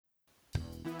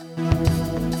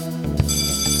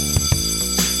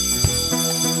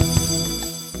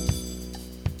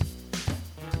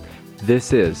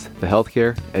This is the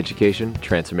Healthcare Education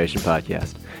Transformation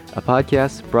Podcast, a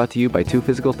podcast brought to you by two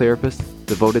physical therapists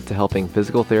devoted to helping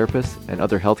physical therapists and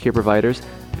other healthcare providers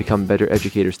become better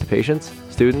educators to patients,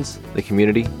 students, the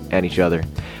community, and each other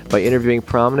by interviewing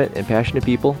prominent and passionate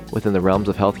people within the realms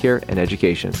of healthcare and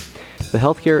education. The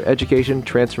Healthcare Education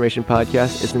Transformation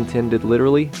Podcast is intended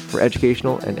literally for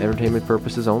educational and entertainment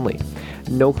purposes only.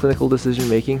 No clinical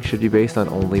decision-making should be based on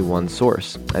only one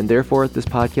source, and therefore this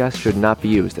podcast should not be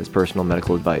used as personal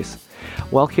medical advice.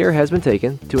 While care has been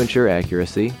taken to ensure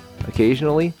accuracy,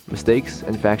 occasionally mistakes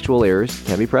and factual errors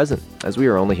can be present, as we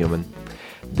are only human.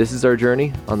 This is our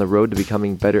journey on the road to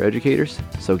becoming better educators,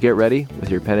 so get ready with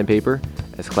your pen and paper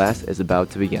as class is about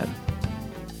to begin.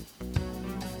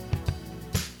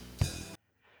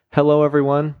 Hello,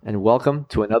 everyone, and welcome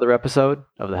to another episode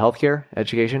of the Healthcare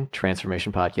Education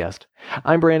Transformation Podcast.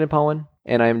 I'm Brandon Powen,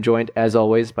 and I am joined, as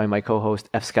always, by my co-host,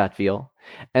 F. Scott Veal.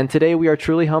 And today we are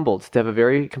truly humbled to have a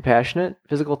very compassionate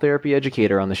physical therapy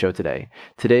educator on the show today.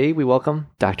 Today we welcome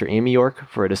Dr. Amy Yorke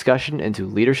for a discussion into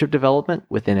leadership development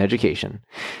within education.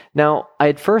 Now, I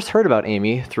had first heard about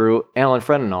Amy through Alan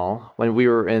Frenenall when we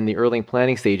were in the early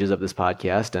planning stages of this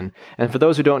podcast. And for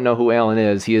those who don't know who Alan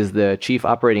is, he is the Chief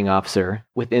Operating Officer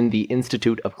within the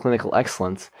Institute of Clinical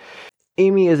Excellence.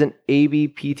 Amy is an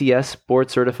ABPTS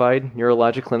board-certified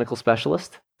neurologic clinical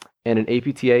specialist and an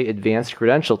APTA Advanced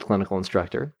Credentialed Clinical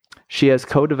Instructor. She has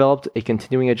co-developed a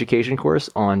continuing education course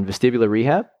on vestibular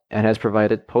rehab and has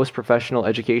provided post-professional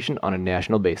education on a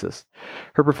national basis.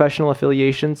 Her professional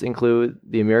affiliations include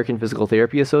the American Physical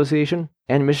Therapy Association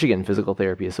and Michigan Physical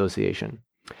Therapy Association.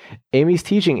 Amy's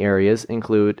teaching areas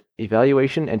include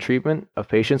evaluation and treatment of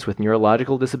patients with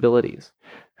neurological disabilities.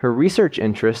 Her research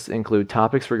interests include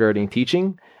topics regarding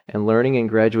teaching and learning in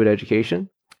graduate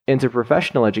education,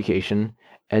 interprofessional education,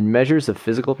 and measures of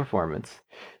physical performance.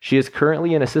 She is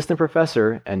currently an assistant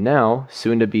professor and now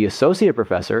soon to be associate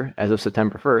professor as of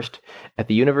September 1st at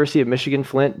the University of Michigan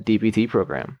Flint DPT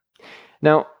program.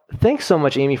 Now, thanks so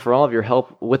much, Amy, for all of your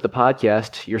help with the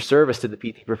podcast, your service to the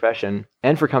PT profession,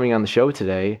 and for coming on the show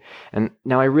today. And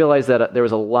now I realize that there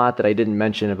was a lot that I didn't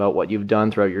mention about what you've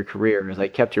done throughout your career as I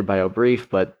kept your bio brief,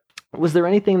 but was there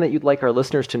anything that you'd like our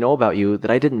listeners to know about you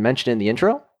that I didn't mention in the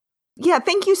intro? Yeah,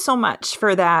 thank you so much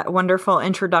for that wonderful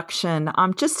introduction.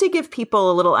 Just to give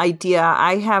people a little idea,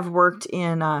 I have worked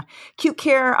in acute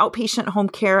care, outpatient home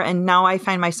care, and now I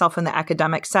find myself in the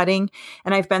academic setting.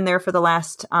 And I've been there for the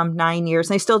last 9 years.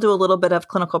 And I still do a little bit of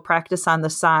clinical practice on the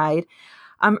side.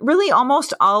 Really,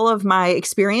 almost all of my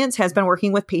experience has been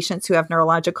working with patients who have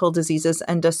neurological diseases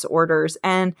and disorders.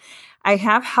 And I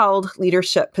have held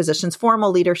leadership positions,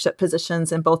 formal leadership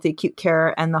positions in both the acute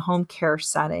care and the home care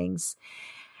settings.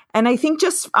 And I think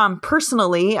just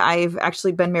personally, I've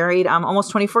actually been married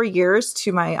almost 24 years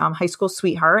to my high school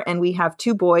sweetheart, and we have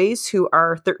two boys who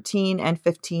are 13 and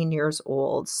 15 years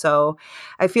old. So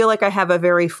I feel like I have a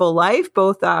very full life,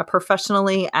 both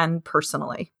professionally and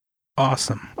personally.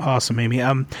 Awesome, Amy.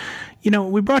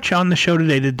 We brought you on the show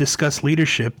today to discuss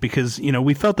leadership because,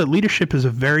 we felt that leadership is a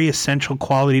very essential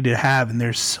quality to have, and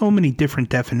there's so many different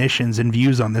definitions and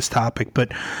views on this topic.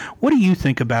 But what do you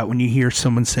think about when you hear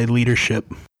someone say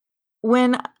leadership?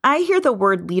 When I hear the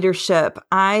word leadership,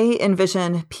 I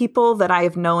envision people that I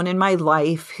have known in my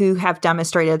life who have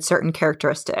demonstrated certain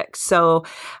characteristics. So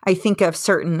I think of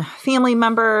certain family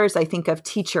members, I think of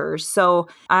teachers. So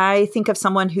I think of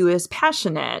someone who is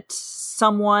passionate,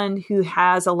 someone who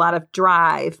has a lot of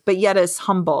drive, but yet is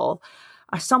humble,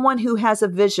 someone who has a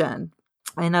vision,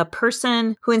 and a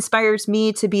person who inspires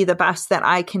me to be the best that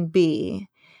I can be.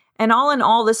 And all in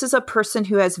all, this is a person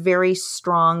who has very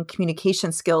strong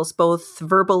communication skills, both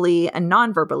verbally and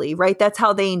non-verbally, right? That's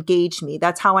how they engage me.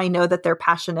 That's how I know that they're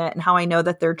passionate and how I know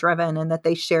that they're driven and that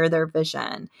they share their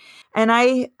vision. And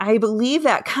I believe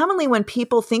that commonly when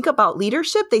people think about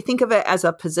leadership, they think of it as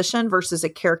a position versus a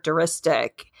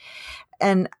characteristic.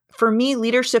 And for me,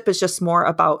 leadership is just more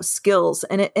about skills,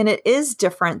 and it is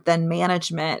different than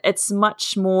management. It's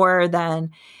much more than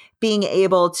being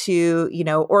able to,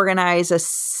 organize a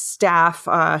staff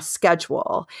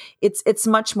schedule. It's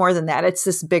much more than that. It's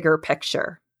this bigger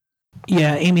picture.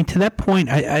 Yeah, Amy, to that point,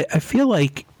 I feel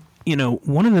like,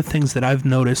 one of the things that I've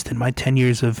noticed in my 10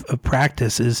 years of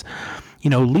practice is,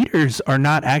 leaders are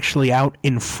not actually out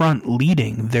in front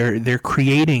leading. They're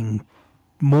creating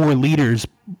more leaders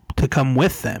to come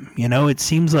with them. It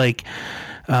seems like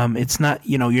it's not,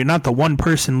 you're not the one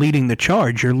person leading the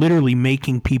charge. You're literally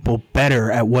making people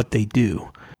better at what they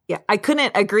do. Yeah, I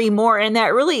couldn't agree more. And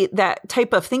that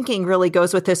type of thinking really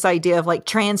goes with this idea of like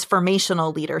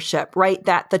transformational leadership, right?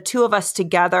 That the two of us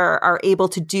together are able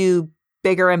to do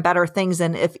bigger and better things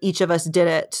than if each of us did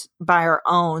it by our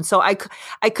own. So I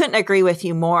couldn't agree with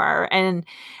you more. And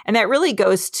that really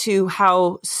goes to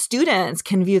how students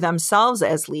can view themselves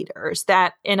as leaders,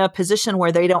 that in a position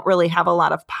where they don't really have a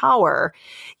lot of power,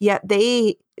 yet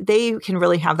they can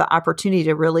really have the opportunity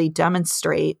to really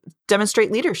demonstrate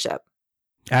leadership.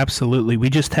 Absolutely. We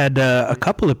just had a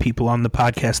couple of people on the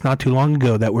podcast not too long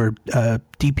ago that were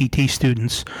DPT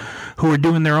students who are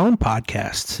doing their own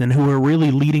podcasts and who are really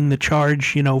leading the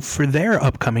charge, for their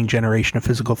upcoming generation of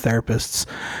physical therapists.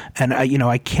 And,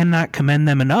 I cannot commend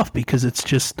them enough, because it's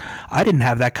just, I didn't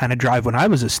have that kind of drive when I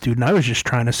was a student. I was just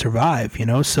trying to survive,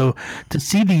 So to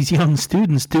see these young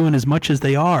students doing as much as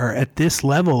they are at this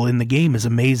level in the game is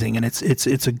amazing. And it's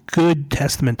a good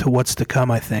testament to what's to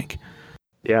come, I think.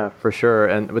 Yeah, for sure.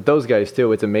 And with those guys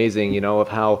too, it's amazing, of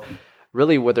how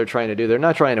really what they're trying to do. They're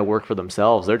not trying to work for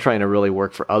themselves. They're trying to really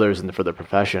work for others and for their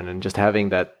profession, and just having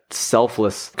that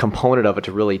selfless component of it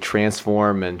to really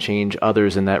transform and change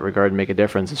others in that regard and make a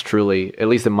difference is truly, at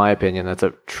least in my opinion, that's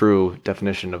a true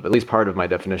definition of, at least part of my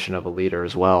definition of a leader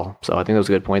as well. So I think that was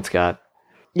a good point, Scott.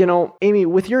 Amy,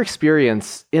 with your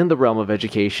experience in the realm of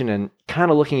education and kind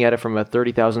of looking at it from a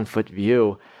 30,000 foot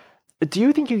view, do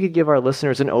you think you could give our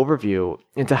listeners an overview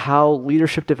into how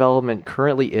leadership development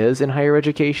currently is in higher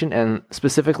education, and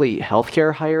specifically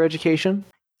healthcare higher education?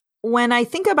 When I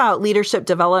think about leadership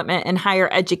development in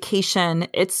higher education,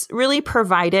 it's really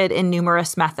provided in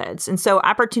numerous methods. And so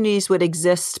opportunities would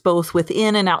exist both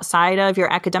within and outside of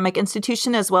your academic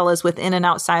institution, as well as within and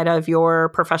outside of your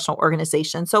professional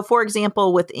organization. So for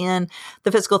example, within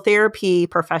the physical therapy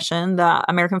profession, the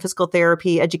American Physical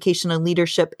Therapy Education and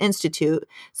Leadership Institute,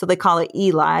 so they call it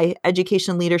ELI,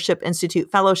 Education Leadership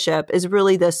Institute Fellowship, is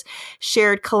really this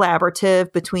shared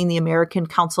collaborative between the American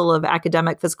Council of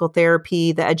Academic Physical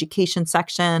Therapy, the education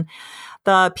section,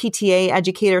 the PTA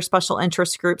educator special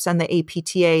interest groups, and the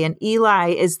APTA. And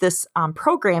ELI is this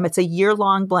program. It's a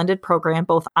year-long blended program,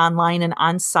 both online and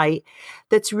on-site,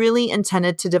 that's really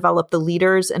intended to develop the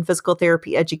leaders in physical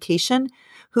therapy education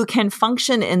who can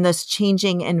function in this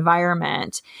changing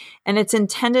environment. And it's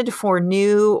intended for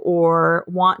new or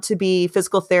want to be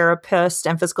physical therapist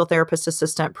and physical therapist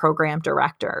assistant program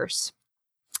directors.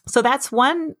 So that's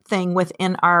one thing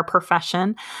within our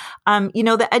profession.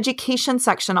 The education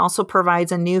section also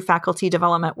provides a new faculty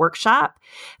development workshop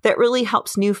that really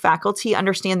helps new faculty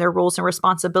understand their roles and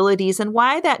responsibilities. And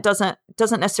why that doesn't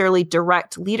necessarily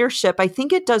direct leadership, I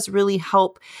think it does really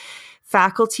help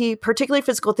faculty, particularly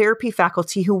physical therapy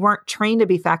faculty who weren't trained to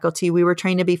be faculty. We were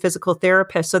trained to be physical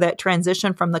therapists. So that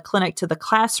transition from the clinic to the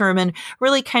classroom and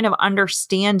really kind of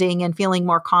understanding and feeling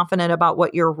more confident about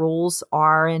what your roles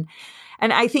are. And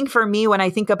I think for me, when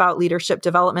I think about leadership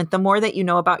development, the more that you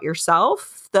know about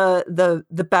yourself, the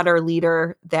better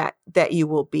leader that you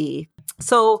will be.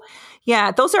 So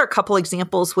yeah, those are a couple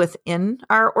examples within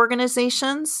our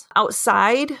organizations.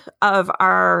 Outside of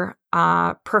our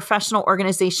professional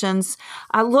organizations,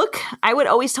 I would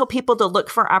always tell people to look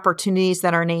for opportunities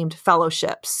that are named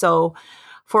fellowships. So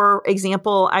for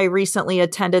example, I recently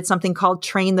attended something called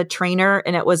Train the Trainer,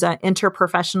 and it was an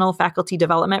interprofessional faculty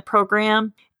development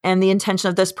program. And the intention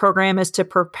of this program is to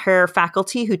prepare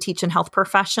faculty who teach in health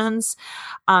professions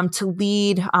to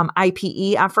lead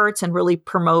IPE efforts and really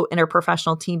promote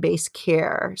interprofessional team-based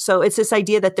care. So it's this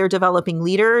idea that they're developing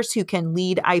leaders who can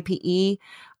lead IPE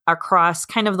across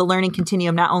kind of the learning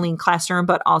continuum, not only in classroom,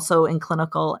 but also in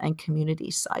clinical and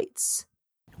community sites.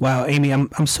 Wow, Amy,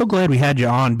 I'm so glad we had you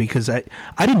on, because I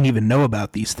didn't even know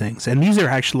about these things. And these are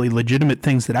actually legitimate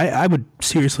things that I would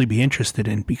seriously be interested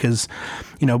in, because,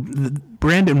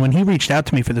 Brandon, when he reached out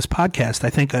to me for this podcast, I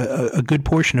think a good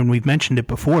portion, and we've mentioned it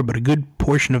before, but a good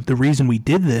portion of the reason we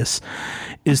did this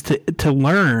is to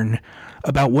learn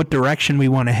about what direction we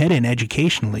want to head in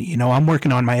educationally. I'm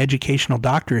working on my educational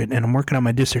doctorate and I'm working on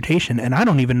my dissertation, and I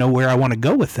don't even know where I want to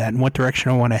go with that and what direction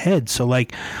I want to head. So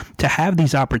to have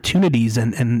these opportunities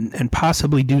and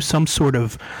possibly do some sort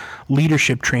of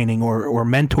leadership training or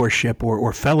mentorship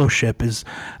or fellowship is,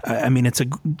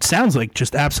 sounds like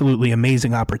just absolutely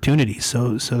amazing opportunities.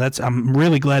 So I'm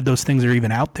really glad those things are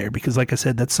even out there, because like I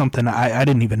said, that's something I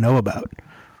didn't even know about.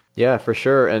 Yeah, for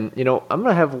sure. And, I'm going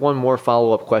to have one more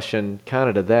follow-up question kind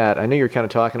of to that. I know you're kind of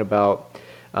talking about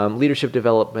leadership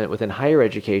development within higher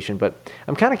education, but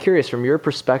I'm kind of curious from your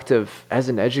perspective as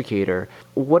an educator,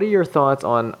 what are your thoughts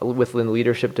on within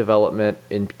leadership development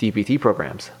in DPT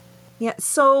programs? Yeah.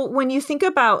 So when you think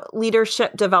about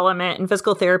leadership development in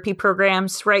physical therapy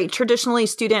programs, right, traditionally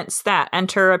students that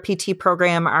enter a PT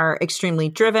program are extremely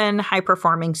driven,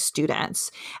 high-performing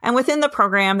students. And within the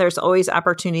program, there's always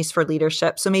opportunities for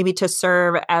leadership. So maybe to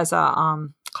serve as a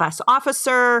class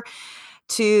officer,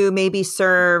 to maybe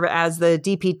serve as the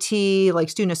DPT, like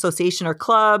student association or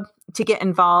club, to get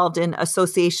involved in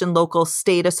association, local,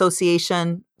 state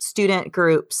association, student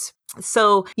groups.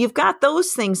 So you've got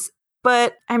those things,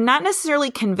 but I'm not necessarily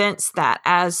convinced that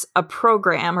as a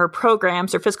program or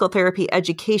programs or physical therapy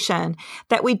education,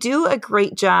 that we do a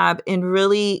great job in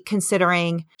really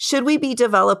considering, should we be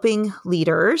developing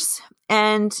leaders?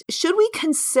 And should we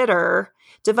consider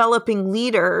developing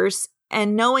leaders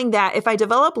and knowing that if I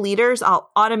develop leaders,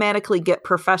 I'll automatically get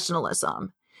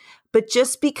professionalism. But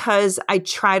just because I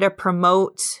try to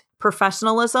promote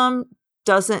professionalism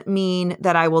doesn't mean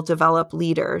that I will develop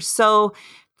leaders. So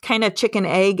kind of chicken,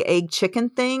 egg, chicken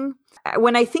thing.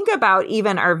 When I think about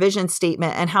even our vision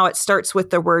statement and how it starts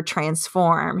with the word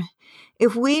transform,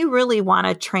 if we really want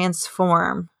to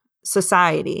transform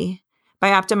society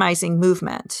by optimizing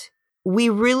movement, we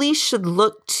really should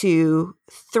look to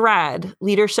thread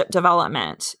leadership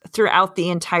development throughout the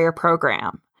entire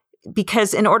program.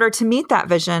 Because in order to meet that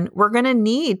vision, we're going to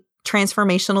need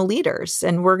transformational leaders,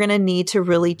 and we're going to need to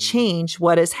really change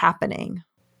what is happening.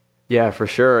 Yeah, for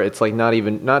sure. It's like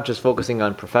not just focusing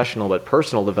on professional, but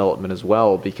personal development as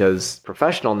well, because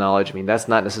professional knowledge, that's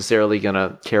not necessarily going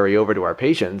to carry over to our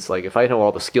patients. Like if I know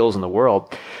all the skills in the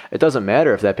world, it doesn't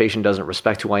matter if that patient doesn't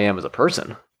respect who I am as a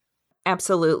person.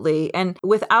 Absolutely. And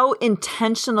without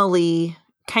intentionally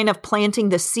kind of planting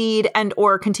the seed and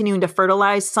or continuing to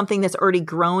fertilize something that's already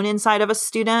grown inside of a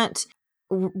student,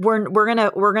 we're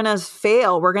gonna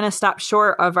fail. We're gonna stop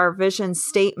short of our vision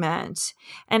statement.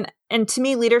 And to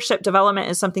me, leadership development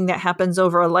is something that happens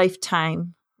over a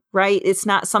lifetime, right? It's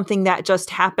not something that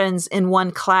just happens in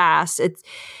one class. It's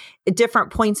at different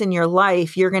points in your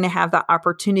life, you're going to have the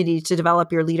opportunity to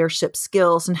develop your leadership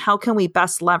skills. And how can we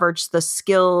best leverage the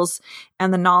skills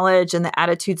and the knowledge and the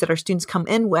attitudes that our students come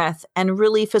in with and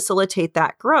really facilitate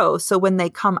that growth? So when they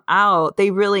come out,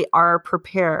 they really are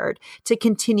prepared to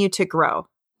continue to grow.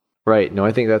 Right. No,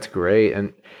 I think that's great.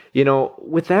 And,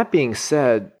 with that being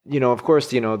said, of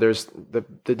course, there's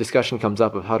the discussion comes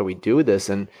up of how do we do this?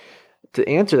 And to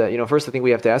answer that, first, I think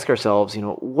we have to ask ourselves,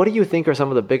 what do you think are some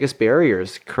of the biggest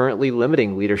barriers currently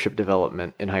limiting leadership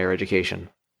development in higher education?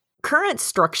 Current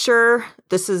structure,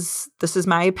 this is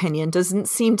my opinion, doesn't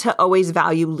seem to always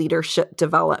value leadership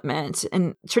development.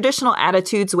 And traditional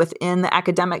attitudes within the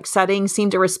academic setting seem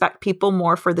to respect people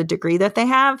more for the degree that they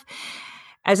have,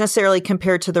 as necessarily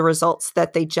compared to the results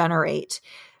that they generate.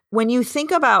 When you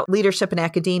think about leadership in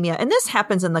academia, and this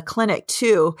happens in the clinic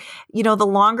too, the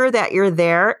longer that you're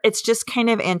there, it's just kind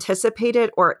of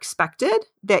anticipated or expected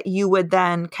that you would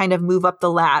then kind of move up the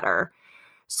ladder.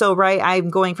 So, right, I'm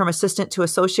going from assistant to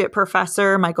associate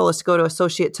professor. My goal is to go to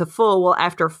associate to full. Well,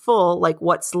 after full, like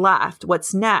what's left?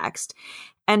 What's next?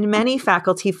 And many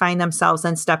faculty find themselves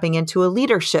then stepping into a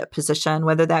leadership position,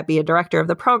 whether that be a director of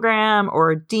the program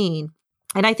or a dean.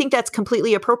 And I think that's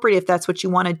completely appropriate if that's what you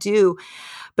want to do.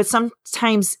 But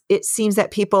sometimes it seems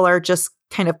that people are just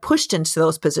kind of pushed into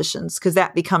those positions because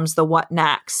that becomes the what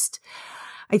next.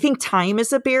 I think time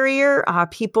is a barrier.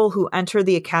 People who enter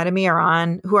the academy who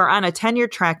are on a tenure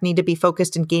track need to be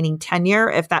focused in gaining tenure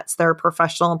if that's their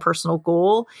professional and personal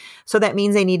goal. So that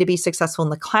means they need to be successful in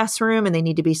the classroom and they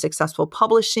need to be successful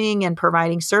publishing and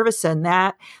providing service in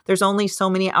that. There's only so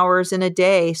many hours in a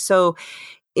day. So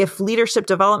if leadership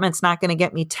development's not going to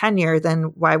get me tenure, then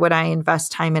why would I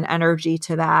invest time and energy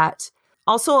to that?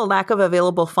 Also, a lack of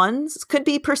available funds could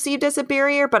be perceived as a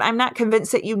barrier, but I'm not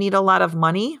convinced that you need a lot of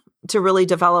money to really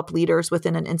develop leaders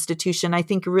within an institution. I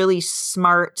think really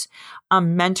smart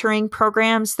mentoring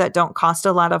programs that don't cost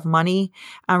a lot of money,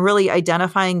 really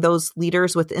identifying those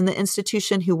leaders within the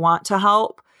institution who want to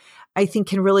help, I think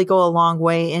can really go a long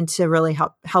way into really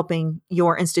helping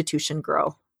your institution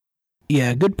grow.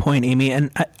 Yeah, good point, Amy.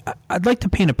 And I'd like to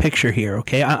paint a picture here,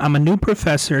 okay? I'm a new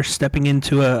professor stepping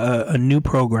into a new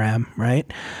program,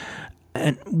 right?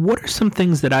 And what are some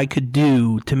things that I could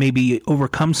do to maybe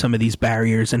overcome some of these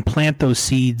barriers and plant those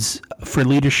seeds for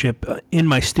leadership in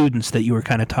my students that you were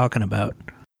kind of talking about?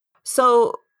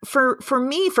 So for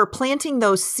me, for planting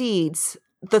those seeds,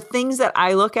 the things that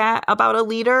I look at about a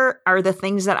leader are the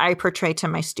things that I portray to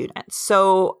my students.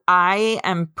 So I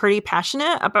am pretty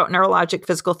passionate about neurologic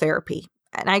physical therapy,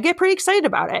 and I get pretty excited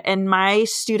about it. And my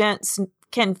students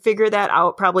can figure that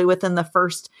out probably within the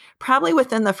first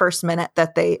minute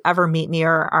that they ever meet me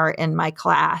or are in my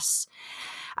class.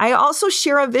 I also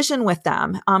share a vision with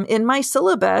them. In my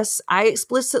syllabus, I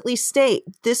explicitly state,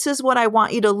 this is what I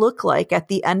want you to look like at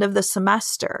the end of the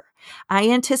semester. I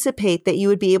anticipate that you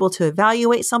would be able to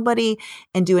evaluate somebody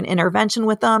and do an intervention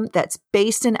with them that's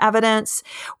based in evidence,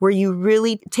 where you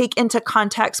really take into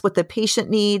context what the patient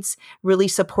needs, really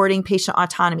supporting patient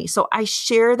autonomy. So I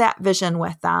share that vision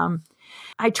with them.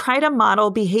 I try to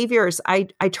model behaviors. I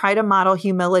try to model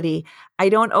humility. I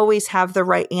don't always have the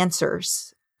right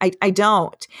answers. I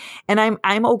don't. And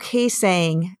I'm okay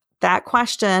saying that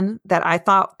question that I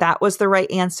thought that was the right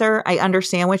answer. I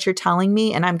understand what you're telling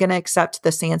me, and I'm going to accept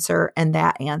this answer and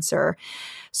that answer.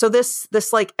 So this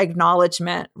like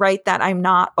acknowledgement, right? That I'm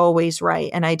not always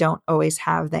right and I don't always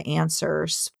have the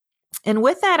answers. And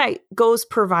with that, I goes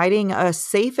providing a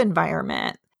safe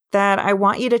environment that I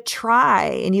want you to try,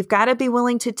 and you've got to be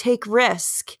willing to take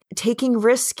risk. Taking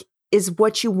risk is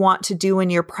what you want to do in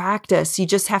your practice. You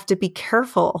just have to be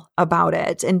careful about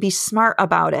it and be smart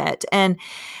about it and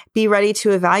be ready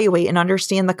to evaluate and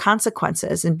understand the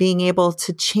consequences and being able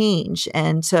to change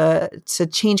and to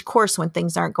change course when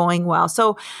things aren't going well.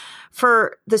 So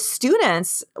for the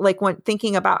students, like when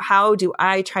thinking about how do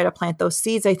I try to plant those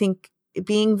seeds, I think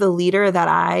being the leader that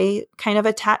I kind of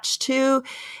attach to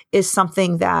is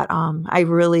something that I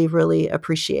really, really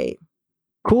appreciate.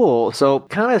 Cool. So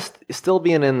kind of still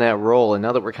being in that role, and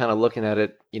now that we're kind of looking at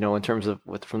it, in terms of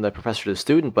from the professor to the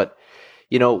student, but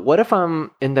what if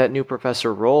I'm in that new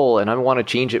professor role and I want to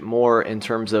change it more in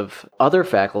terms of other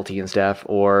faculty and staff,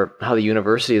 or how the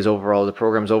university is overall, the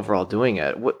program's overall doing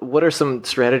it? What are some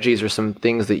strategies or some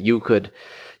things that you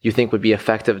think would be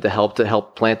effective to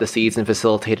help plant the seeds and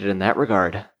facilitate it in that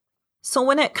regard? So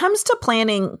when it comes to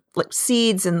planting like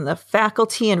seeds in the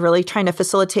faculty and really trying to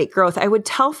facilitate growth, I would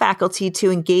tell faculty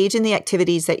to engage in the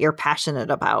activities that you're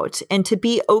passionate about and to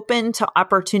be open to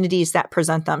opportunities that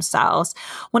present themselves.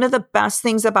 One of the best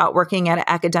things about working at an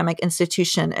academic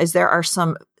institution is there are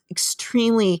some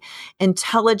extremely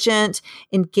intelligent,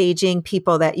 engaging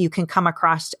people that you can come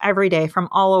across every day from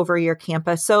all over your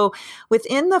campus. So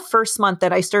within the first month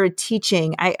that I started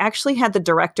teaching, I actually had the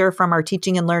director from our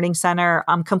Teaching and Learning Center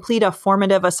complete a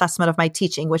formative assessment of my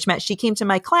teaching, which meant she came to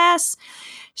my class,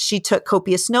 she took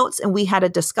copious notes, and we had a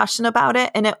discussion about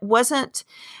it. And it wasn't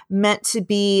meant to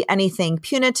be anything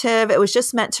punitive. It was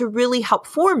just meant to really help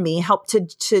form me,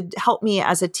 to help me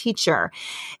as a teacher.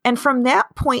 And from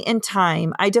that point in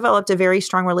time, I developed a very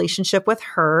strong relationship with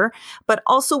her, but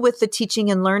also with the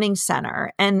Teaching and Learning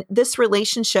Center. And this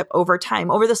relationship over time,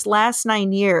 over this last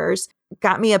 9 years,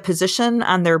 got me a position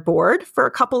on their board for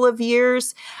a couple of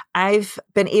years. I've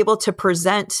been able to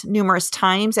present numerous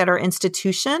times at our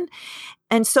institution.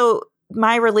 And so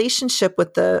my relationship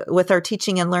with our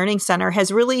Teaching and Learning Center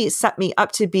has really set me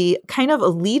up to be kind of a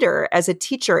leader as a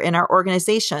teacher in our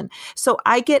organization. So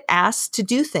I get asked to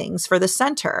do things for the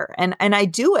center, and I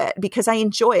do it because I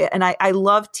enjoy it. And I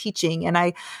love teaching, and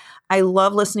I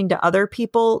love listening to other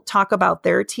people talk about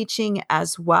their teaching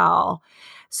as well.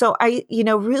 So I,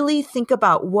 really think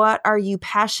about what are you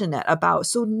passionate about?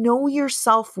 So know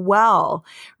yourself well,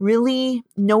 really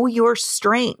know your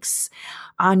strengths,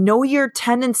 know your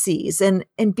tendencies, and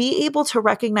be able to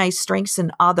recognize strengths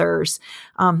in others.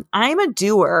 I'm a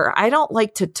doer. I don't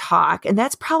like to talk. And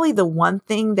that's probably the one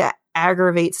thing that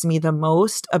aggravates me the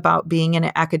most about being in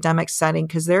an academic setting,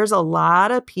 because there's a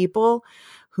lot of people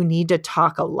who need to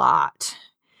talk a lot.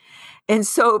 And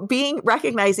so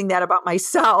recognizing that about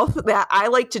myself, that I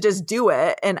like to just do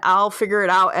it and I'll figure it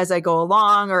out as I go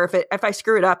along, or if I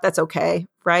screw it up, that's okay.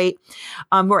 Right.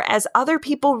 Whereas other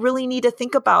people really need to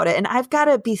think about it. And I've got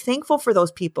to be thankful for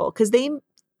those people, because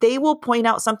they will point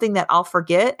out something that I'll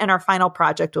forget and our final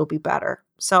project will be better.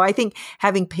 So I think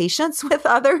having patience with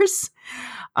others,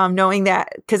 knowing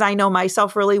that, because I know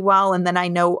myself really well, and then I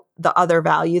know the other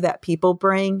value that people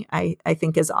bring, I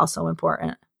think is also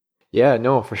important. Yeah,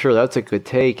 no, for sure. That's a good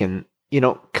take. And,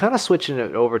 kind of switching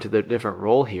it over to the different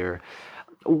role here,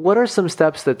 what are some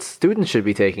steps that students should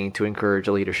be taking to encourage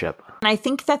leadership? And I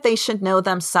think that they should know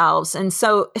themselves. And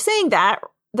so saying that,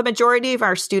 the majority of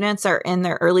our students are in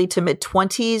their early to mid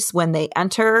 20s when they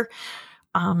enter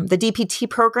the DPT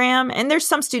program. And there's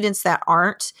some students that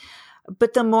aren't.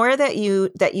 But the more that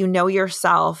you know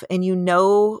yourself, and you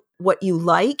know what you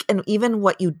like and even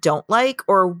what you don't like,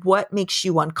 or what makes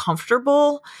you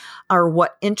uncomfortable, or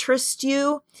what interests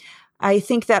you, I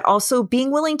think that also being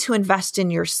willing to invest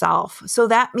in yourself. So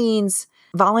that means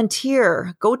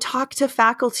volunteer, go talk to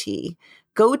faculty,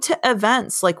 go to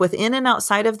events like within and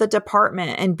outside of the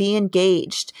department, and be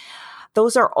engaged.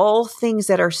 Those are all things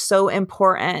that are so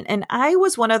important. And I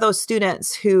was one of those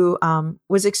students who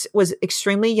was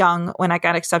extremely young when I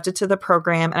got accepted to the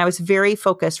program, and I was very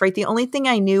focused, right? The only thing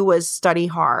I knew was study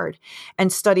hard and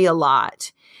study a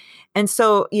lot. And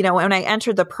so, when I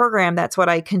entered the program, that's what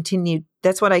I continued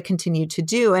that's what I continued to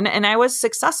do. And I was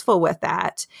successful with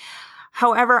that.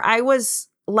 However, I was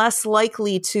less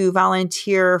likely to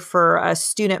volunteer for a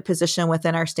student position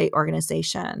within our state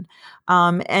organization.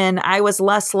 And I was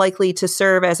less likely to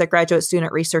serve as a graduate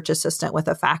student research assistant with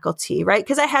a faculty, right?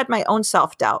 Because I had my own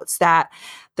self-doubts that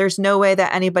there's no way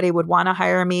that anybody would want to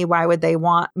hire me. Why would they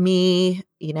want me?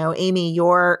 Amy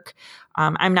Yorke.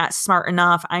 I'm not smart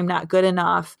enough. I'm not good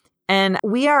enough. And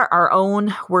we are our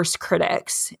own worst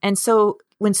critics. And so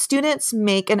when students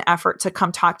make an effort to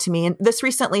come talk to me, and this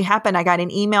recently happened, I got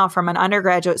an email from an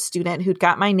undergraduate student who'd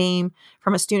got my name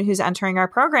from a student who's entering our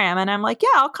program. And I'm like,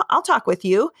 yeah, I'll talk with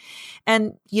you.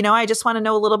 And, I just want to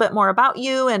know a little bit more about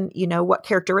you and, what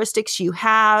characteristics you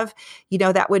have,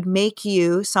 that would make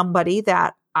you somebody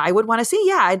that I would want to see.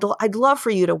 Yeah, I'd love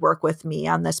for you to work with me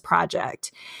on this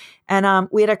project. And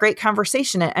we had a great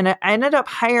conversation, and I ended up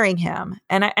hiring him.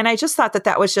 And I just thought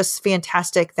that was just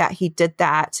fantastic that he did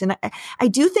that. And I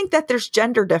do think that there's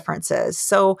gender differences.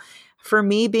 So for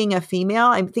me, being a female,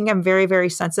 I think I'm very, very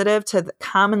sensitive to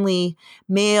commonly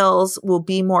males will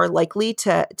be more likely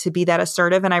to be that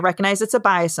assertive. And I recognize it's a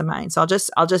bias of mine. So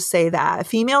I'll just say that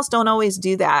females don't always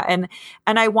do that. And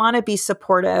I want to be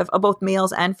supportive of both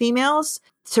males and females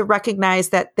to recognize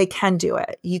that they can do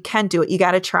it. You can do it. You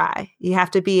got to try. You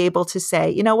have to be able to say,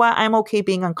 you know what? I'm okay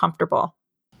being uncomfortable.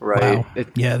 Right. Wow.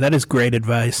 Yeah, that is great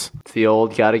advice. It's the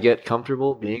old got to get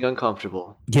comfortable being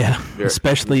uncomfortable. Yeah,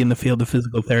 especially in the field of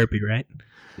physical therapy, right?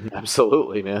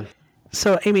 Absolutely, man.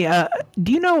 So, Amy,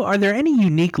 do you know, are there any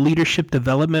unique leadership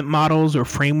development models or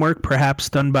framework perhaps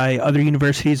done by other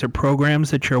universities or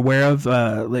programs that you're aware of,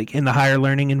 like in the higher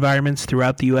learning environments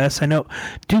throughout the U.S.? I know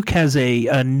Duke has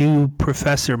a new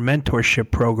professor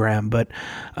mentorship program, but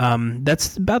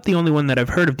that's about the only one that I've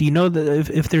heard of. Do you know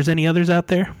if there's any others out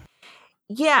there?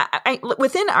 Yeah,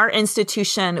 within our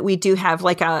institution, we do have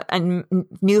like a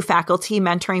new faculty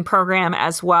mentoring program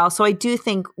as well. So I do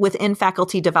think within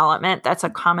faculty development, that's a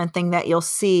common thing that you'll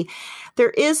see.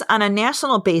 There is on a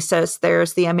national basis,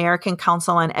 there's the American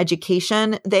Council on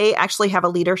Education. They actually have a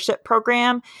leadership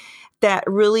program that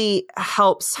really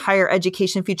helps higher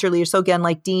education future leaders. So again,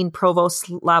 like dean, provost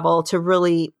level to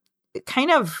really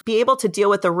kind of be able to deal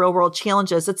with the real world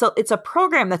challenges. It's a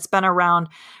program that's been around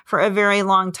for a very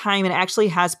long time and actually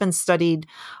has been studied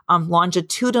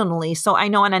longitudinally. So I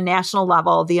know on a national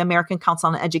level, the American Council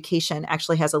on Education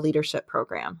actually has a leadership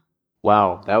program.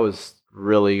 Wow, that was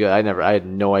really good. I had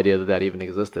no idea that even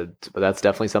existed, but that's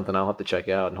definitely something I'll have to check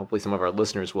out, and hopefully some of our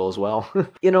listeners will as well.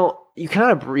 You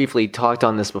kind of briefly talked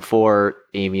on this before,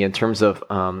 Amy, in terms of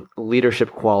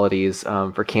leadership qualities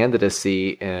for candidacy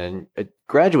in a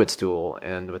graduate school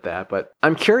and with that. But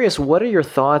I'm curious, what are your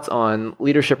thoughts on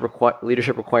leadership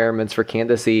requirements for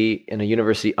candidacy in a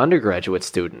university undergraduate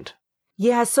student?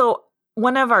 Yeah, so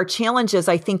one of our challenges,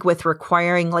 I think, with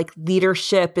requiring like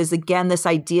leadership is, again, this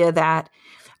idea that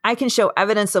I can show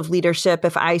evidence of leadership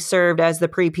if I served as the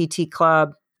pre-PT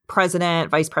club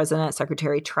president, vice president,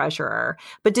 secretary, treasurer.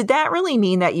 But did that really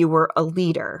mean that you were a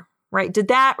leader, right? Did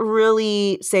that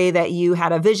really say that you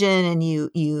had a vision and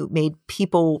you made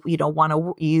people,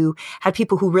 you had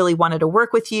people who really wanted to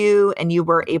work with you and you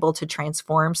were able to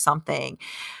transform something?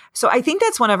 So I think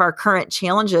that's one of our current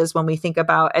challenges when we think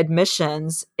about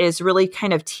admissions is really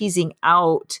kind of teasing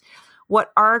out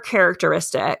what are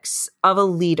characteristics of a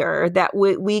leader that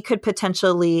we could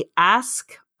potentially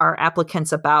ask our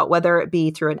applicants about, whether it be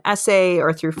through an essay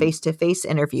or through face-to-face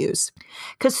interviews.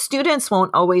 Because students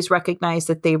won't always recognize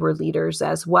that they were leaders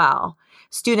as well.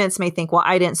 Students may think, well,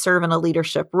 I didn't serve in a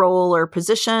leadership role or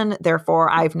position,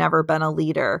 therefore I've never been a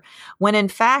leader. When in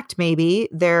fact, maybe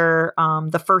they're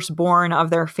the firstborn of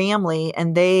their family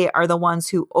and they are the ones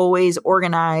who always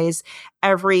organize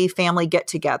every family get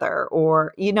together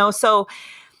so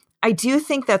I do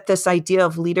think that this idea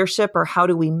of leadership or how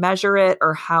do we measure it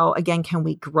or how, again, can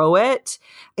we grow it?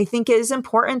 I think it is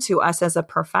important to us as a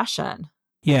profession.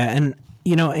 Yeah. And,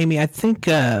 Amy, I think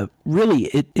really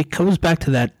it goes back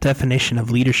to that definition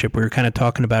of leadership we were kind of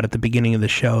talking about at the beginning of the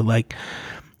show. Like,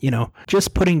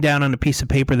 just putting down on a piece of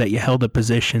paper that you held a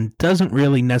position doesn't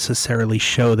really necessarily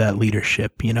show that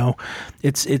leadership.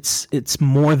 It's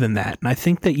more than that. And I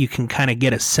think that you can kind of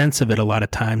get a sense of it a lot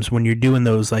of times when you're doing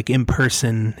those like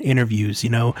in-person interviews.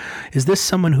 Is this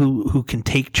someone who can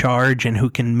take charge and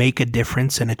who can make a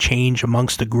difference and a change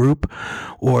amongst a group?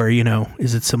 Or,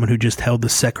 is it someone who just held the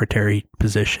secretary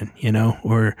position,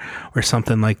 or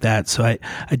something like that? So I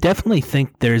definitely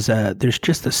think there's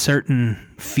just a certain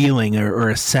feeling or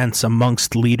a sense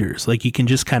amongst leaders, like you can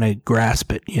just kind of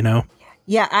grasp it,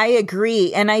 Yeah, I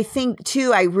agree. And I think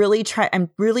too, I'm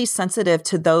really sensitive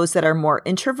to those that are more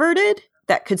introverted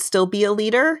that could still be a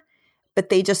leader, but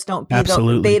they just don't be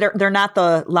Absolutely. they're not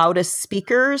the loudest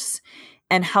speakers.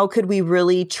 And how could we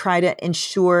really try to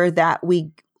ensure that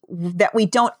we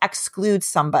don't exclude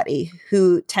somebody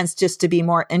who tends just to be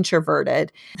more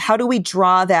introverted? How do we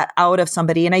draw that out of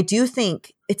somebody? And I do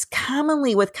think it's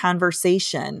commonly with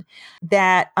conversation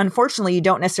that unfortunately you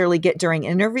don't necessarily get during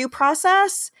interview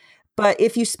process. But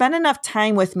if you spend enough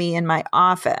time with me in my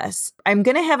office, I'm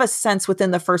going to have a sense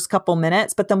within the first couple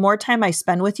minutes, but the more time I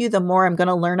spend with you, the more I'm going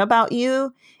to learn about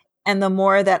you. And the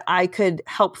more that I could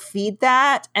help feed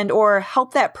that and or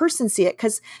help that person see it.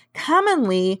 Because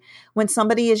commonly when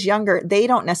somebody is younger, they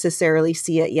don't necessarily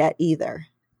see it yet either.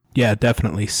 Yeah,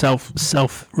 definitely.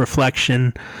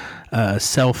 Self-reflection,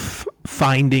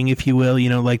 self-finding, if you will,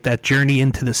 like that journey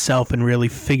into the self and really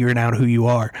figuring out who you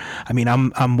are. I mean,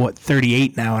 I'm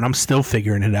 38 now and I'm still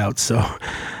figuring it out. So,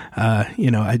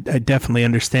 I definitely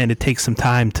understand it takes some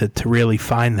time to really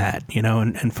find that,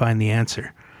 and find the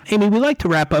answer. Amy, we like to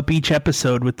wrap up each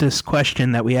episode with this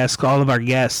question that we ask all of our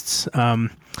guests.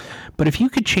 But if you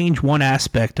could change one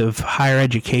aspect of higher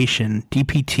education,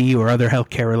 DPT or other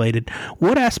healthcare related,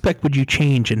 what aspect would you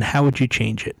change and how would you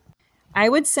change it? I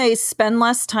would say spend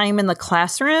less time in the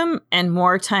classroom and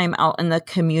more time out in the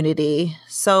community.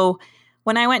 So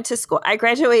when I went to school, I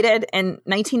graduated in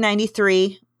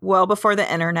 1993, well before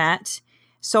the internet.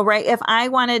 So, right, if I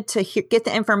wanted to get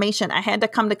the information, I had to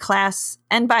come to class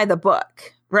and buy the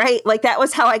book. Right? Like that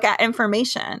was how I got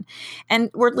information.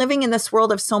 And we're living in this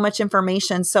world of so much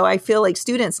information. So I feel like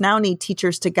students now need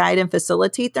teachers to guide and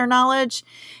facilitate their knowledge.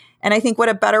 And I think what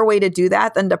a better way to do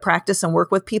that than to practice and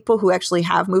work with people who actually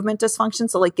have movement dysfunction.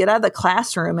 So like get out of the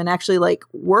classroom and actually like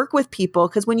work with people.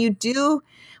 Because when you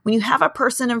have a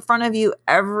person in front of you,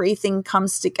 everything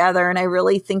comes together. And I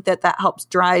really think that helps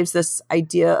drives this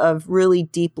idea of really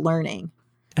deep learning.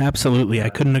 Absolutely. I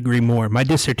couldn't agree more. My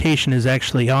dissertation is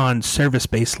actually on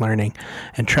service-based learning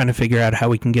and trying to figure out how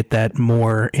we can get that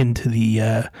more into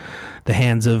the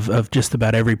hands of just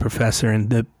about every professor in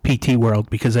the PT world,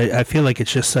 because I feel like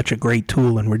it's just such a great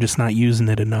tool and we're just not using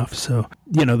it enough. So,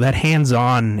 that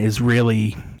hands-on is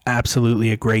really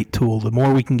absolutely a great tool. The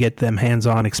more we can get them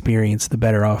hands-on experience, the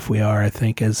better off we are, I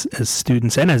think, as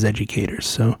students and as educators.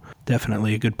 So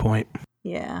definitely a good point.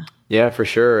 Yeah. Yeah, for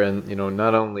sure. And,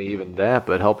 not only even that,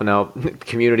 but helping out the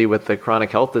community with the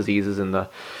chronic health diseases and the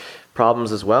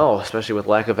problems as well, especially with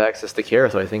lack of access to care.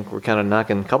 So I think we're kind of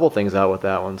knocking a couple things out with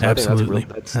that one. So Absolutely. I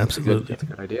think Absolutely. That's a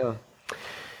good idea.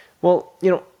 Well,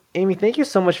 Amy, thank you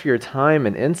so much for your time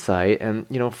and insight. And,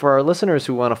 for our listeners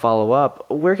who want to follow up,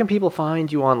 where can people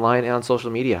find you online and on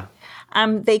social media?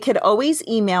 They could always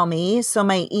email me. So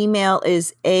my email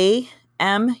is amyorke,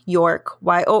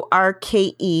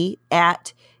 YORKE,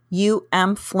 at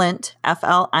umflint.edu.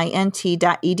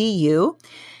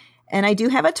 And I do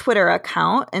have a Twitter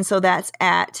account. And so that's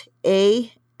at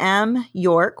amyorke,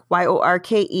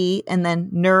 YORKE, and then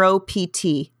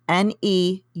neuropt,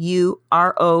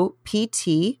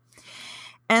 NEUROPT.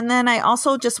 And then I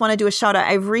also just want to do a shout out.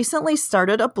 I've recently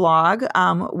started a blog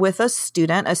with a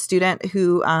student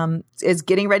who is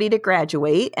getting ready to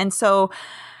graduate. And so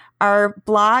our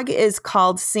blog is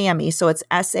called SAMY. So it's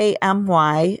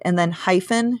SAMY and then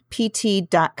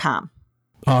 -pt.com.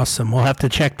 Awesome. We'll have to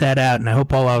check that out. And I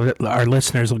hope all our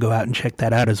listeners will go out and check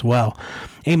that out as well.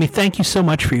 Amy, thank you so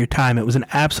much for your time. It was an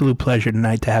absolute pleasure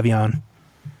tonight to have you on.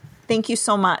 Thank you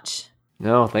so much.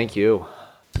 No, thank you.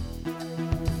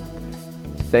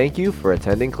 Thank you for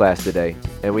attending class today,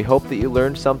 and we hope that you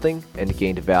learned something and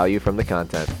gained value from the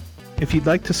content. If you'd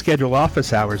like to schedule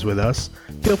office hours with us,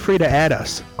 feel free to add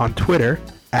us on Twitter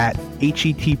at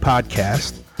HET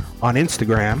Podcast, on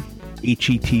Instagram,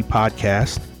 HET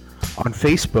Podcast, on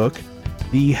Facebook,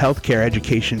 the Healthcare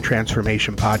Education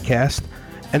Transformation Podcast,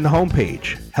 and the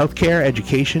homepage,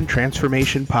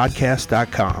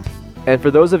 healthcareeducationtransformationpodcast.com. And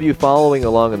for those of you following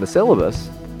along in the syllabus,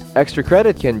 extra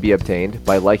credit can be obtained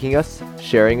by liking us,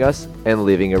 sharing us, and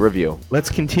leaving a review. Let's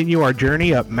continue our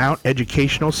journey up Mount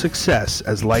Educational Success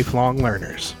as lifelong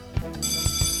learners.